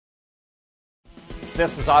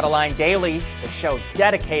This is Autoline Daily, the show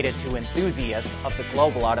dedicated to enthusiasts of the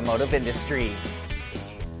global automotive industry.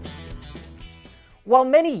 While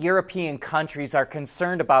many European countries are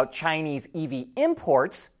concerned about Chinese EV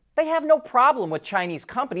imports, they have no problem with Chinese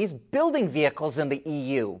companies building vehicles in the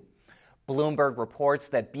EU. Bloomberg reports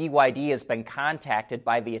that BYD has been contacted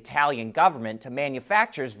by the Italian government to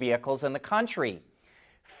manufacture vehicles in the country.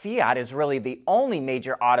 Fiat is really the only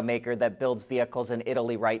major automaker that builds vehicles in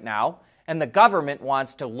Italy right now, and the government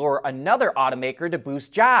wants to lure another automaker to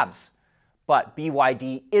boost jobs. But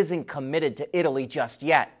BYD isn't committed to Italy just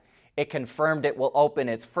yet. It confirmed it will open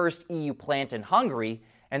its first EU plant in Hungary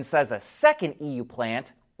and says a second EU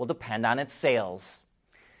plant will depend on its sales.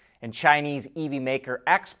 And Chinese EV maker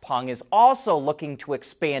XPeng is also looking to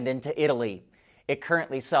expand into Italy. It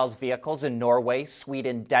currently sells vehicles in Norway,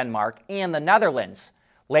 Sweden, Denmark, and the Netherlands.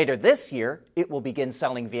 Later this year, it will begin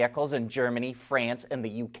selling vehicles in Germany, France, and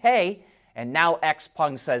the UK, and now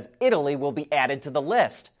XPeng says Italy will be added to the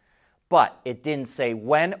list. But it didn't say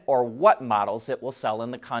when or what models it will sell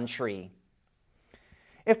in the country.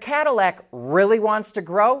 If Cadillac really wants to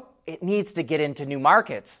grow, it needs to get into new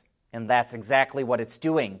markets, and that's exactly what it's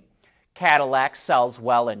doing. Cadillac sells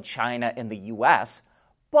well in China and the US,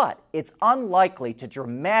 but it's unlikely to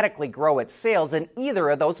dramatically grow its sales in either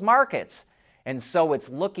of those markets, and so it's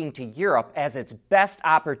looking to Europe as its best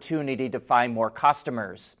opportunity to find more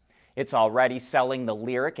customers. It's already selling the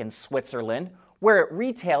Lyriq in Switzerland, where it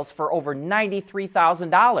retails for over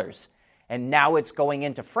 $93,000. And now it's going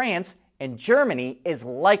into France, and Germany is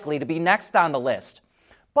likely to be next on the list.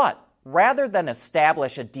 But rather than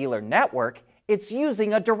establish a dealer network, it's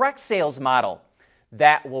using a direct sales model.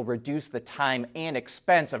 That will reduce the time and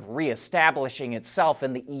expense of reestablishing itself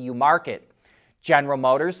in the EU market. General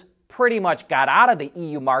Motors pretty much got out of the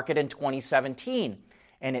EU market in 2017,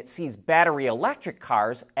 and it sees battery electric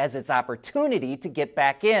cars as its opportunity to get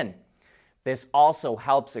back in. This also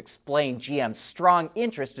helps explain GM's strong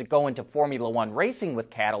interest to go into Formula One racing with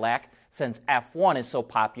Cadillac, since F1 is so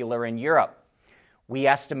popular in Europe. We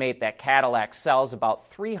estimate that Cadillac sells about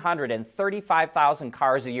 335,000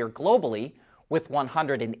 cars a year globally, with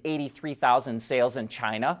 183,000 sales in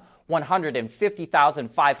China,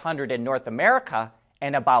 150,500 in North America,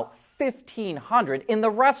 and about 1,500 in the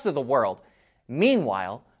rest of the world.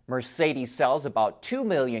 Meanwhile, Mercedes sells about 2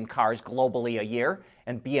 million cars globally a year,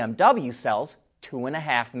 and BMW sells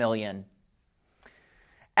 2.5 million.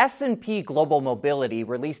 S&P Global Mobility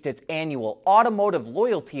released its annual Automotive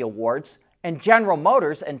Loyalty Awards, and General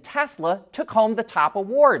Motors and Tesla took home the top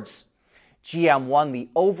awards. GM won the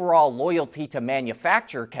Overall Loyalty to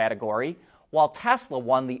Manufacturer category, while Tesla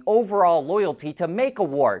won the Overall Loyalty to Make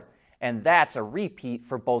award, and that's a repeat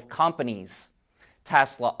for both companies.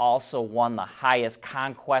 Tesla also won the highest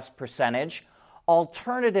Conquests percentage,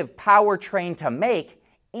 Alternative Powertrain to Make,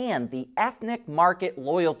 and the Ethnic Market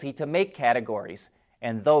Loyalty to Make categories,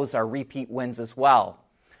 and those are repeat wins as well.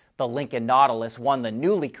 The Lincoln Nautilus won the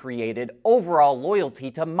newly created Overall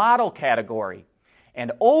Loyalty to Model category,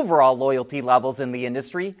 and overall loyalty levels in the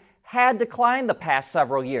industry had declined the past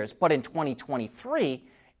several years, but in 2023,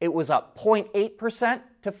 it was up 0.8%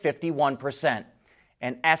 to 51%.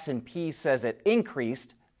 And S&P says it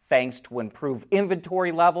increased thanks to improved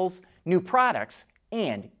inventory levels, new products,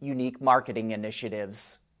 and unique marketing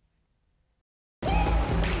initiatives.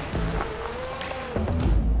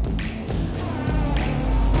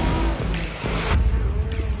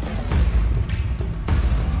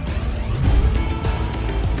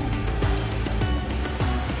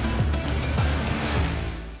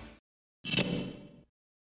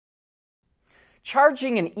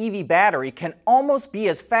 Charging an EV battery can almost be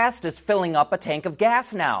as fast as filling up a tank of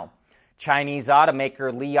gas now. Chinese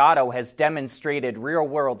automaker Li Auto has demonstrated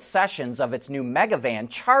real-world sessions of its new Megavan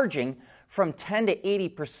charging from 10 to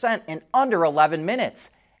 80% in under 11 minutes,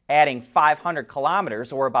 adding 500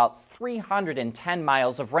 kilometers or about 310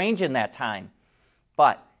 miles of range in that time.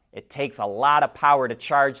 But it takes a lot of power to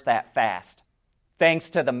charge that fast. Thanks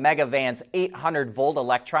to the Megavan's 800-volt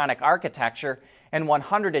electronic architecture and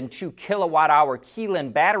 102 kilowatt-hour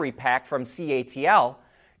Keelan battery pack from CATL,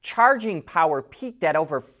 charging power peaked at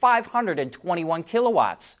over 521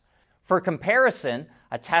 kilowatts. For comparison,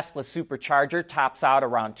 a Tesla supercharger tops out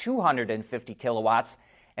around 250 kilowatts,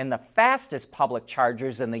 and the fastest public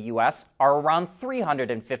chargers in the US are around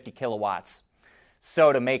 350 kilowatts.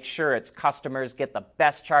 So to make sure its customers get the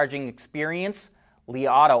best charging experience, Li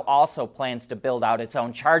Auto also plans to build out its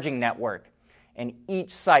own charging network, and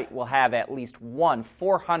each site will have at least one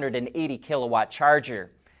 480 kilowatt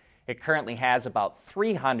charger. It currently has about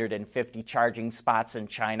 350 charging spots in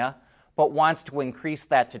China, but wants to increase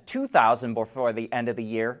that to 2,000 before the end of the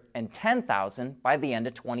year and 10,000 by the end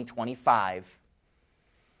of 2025.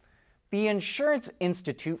 The Insurance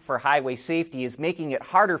Institute for Highway Safety is making it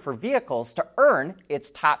harder for vehicles to earn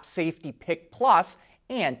its Top Safety Pick Plus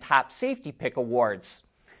and Top Safety Pick awards.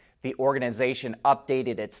 The organization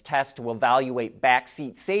updated its test to evaluate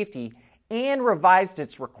backseat safety and revised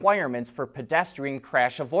its requirements for pedestrian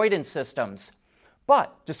crash avoidance systems.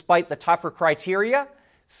 But despite the tougher criteria,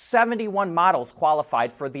 71 models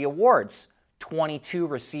qualified for the awards. 22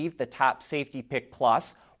 received the Top Safety Pick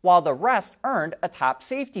Plus, while the rest earned a Top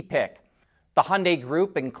Safety Pick. The Hyundai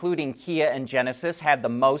Group, including Kia and Genesis, had the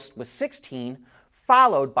most with 16,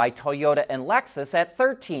 followed by Toyota and Lexus at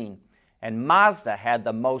 13. And Mazda had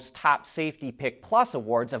the most Top Safety Pick Plus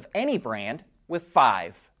awards of any brand with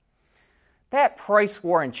 5. That price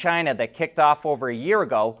war in China that kicked off over a year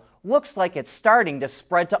ago looks like it's starting to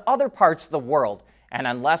spread to other parts of the world. And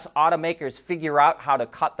unless automakers figure out how to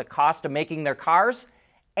cut the cost of making their cars,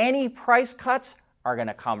 any price cuts are going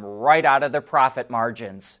to come right out of their profit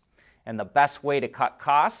margins. And the best way to cut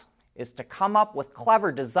costs is to come up with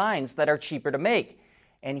clever designs that are cheaper to make.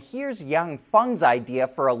 And here's Yanfeng's idea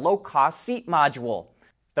for a low-cost seat module.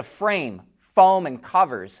 The frame, foam and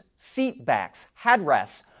covers, seat backs,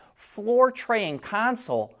 headrests, floor tray and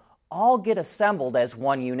console all get assembled as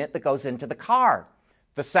one unit that goes into the car.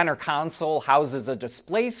 The center console houses a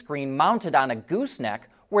display screen mounted on a gooseneck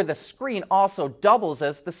where the screen also doubles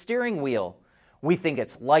as the steering wheel. We think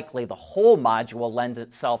it's likely the whole module lends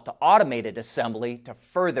itself to automated assembly to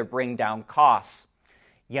further bring down costs.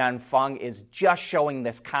 Yanfeng is just showing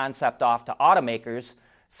this concept off to automakers,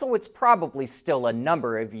 so it's probably still a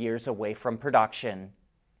number of years away from production.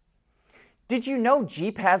 Did you know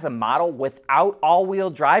Jeep has a model without all-wheel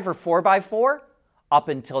drive or 4x4? Up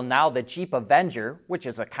until now, the Jeep Avenger, which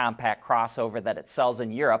is a compact crossover that it sells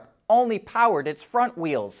in Europe, only powered its front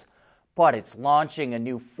wheels. But it's launching a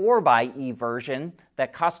new 4xe version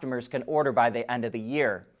that customers can order by the end of the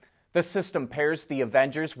year. The system pairs the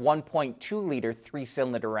Avenger's 1.2-liter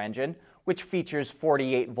three-cylinder engine, which features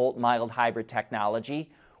 48-volt mild hybrid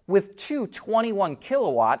technology, with two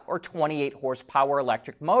 21-kilowatt or 28-horsepower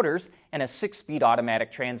electric motors and a 6-speed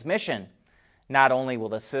automatic transmission. Not only will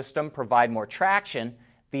the system provide more traction,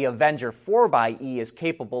 the Avenger 4xe is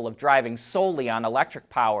capable of driving solely on electric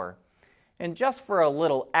power. And just for a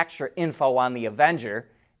little extra info on the Avenger,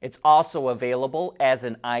 it's also available as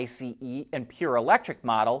an ICE and pure electric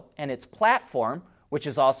model, and its platform, which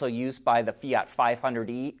is also used by the Fiat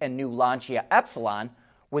 500e and new Lancia Epsilon,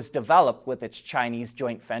 was developed with its Chinese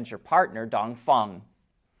joint venture partner Dongfeng.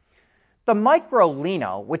 The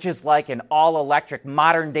Microlino, which is like an all-electric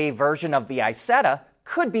modern-day version of the Isetta,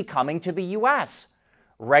 could be coming to the U.S.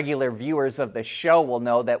 Regular viewers of the show will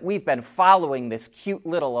know that we've been following this cute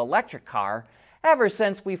little electric car ever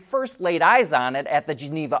since we first laid eyes on it at the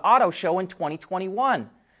Geneva Auto Show in 2021.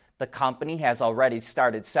 The company has already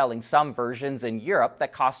started selling some versions in Europe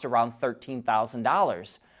that cost around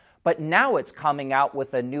 $13,000. But now it's coming out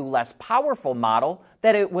with a new, less powerful model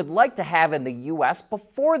that it would like to have in the U.S.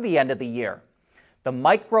 before the end of the year. The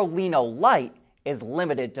Microlino Lite is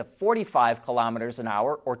limited to 45 kilometers an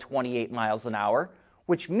hour or 28 miles an hour,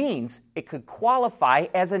 which means it could qualify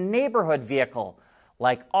as a neighborhood vehicle,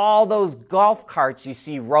 like all those golf carts you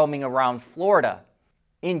see roaming around Florida.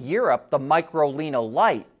 In Europe, the Microlino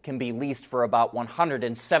Lite can be leased for about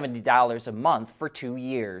 $170 a month for 2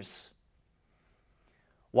 years.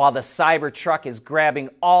 While the Cybertruck is grabbing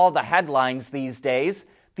all the headlines these days,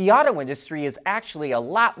 the auto industry is actually a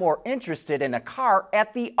lot more interested in a car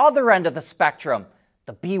at the other end of the spectrum,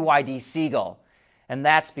 the BYD Seagull. And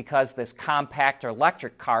that's because this compact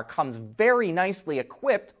electric car comes very nicely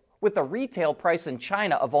equipped with a retail price in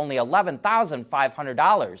China of only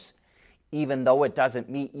 $11,500. Even though it doesn't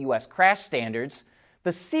meet U.S. crash standards,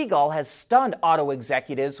 the Seagull has stunned auto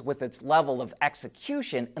executives with its level of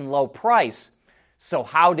execution and low price. So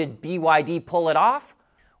how did BYD pull it off?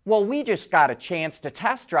 Well, we just got a chance to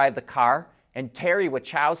test drive the car, and Terry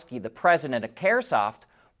Wachowski, the president of Caresoft,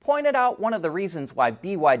 pointed out one of the reasons why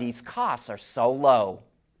BYD's costs are so low.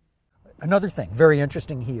 Another thing very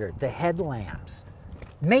interesting here, the headlamps,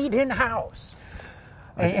 made in-house.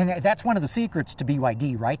 And that's one of the secrets to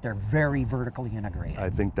BYD, right? They're very vertically integrated.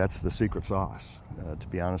 I think that's the secret sauce, to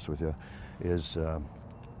be honest with you, is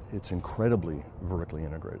it's incredibly vertically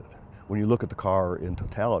integrated. When you look at the car in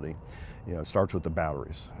totality, it starts with the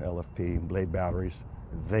batteries, LFP, blade batteries,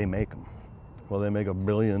 they make them. Well, they make 1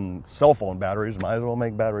 billion cell phone batteries, might as well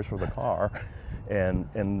make batteries for the car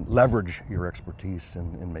and leverage your expertise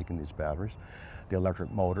in making these batteries. The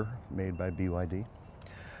electric motor made by BYD.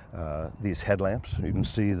 these headlamps. You can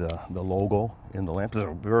see the logo in the lamp. It's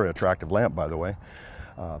a very attractive lamp, by the way.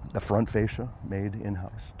 The front fascia made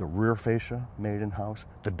in-house, the rear fascia made in-house,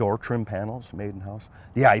 the door trim panels made in-house,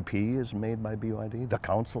 the IP is made by BYD, the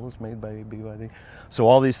console is made by BYD. So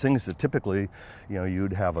all these things that typically,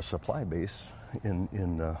 you'd have a supply base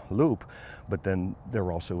in Loop, but then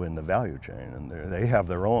they're also in the value chain, and they have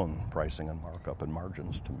their own pricing and markup and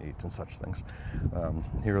margins to meet and such things.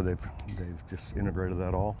 Here they've just integrated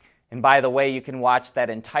that all. And by the way, you can watch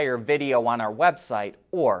that entire video on our website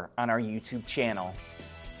or on our YouTube channel.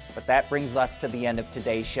 But that brings us to the end of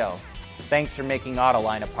today's show. Thanks for making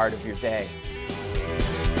Autoline a part of your day.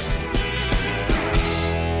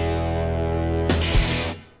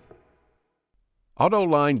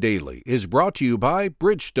 Autoline Daily is brought to you by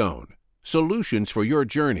Bridgestone, solutions for your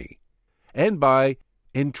journey, and by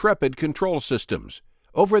Intrepid Control Systems,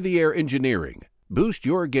 over-the-air engineering. Boost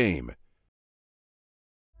your game.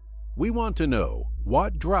 We want to know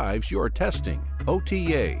what drives your testing.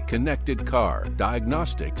 OTA, connected car,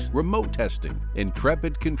 diagnostics, remote testing.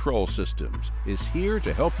 Intrepid Control Systems is here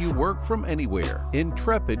to help you work from anywhere.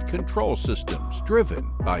 Intrepid Control Systems,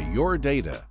 driven by your data.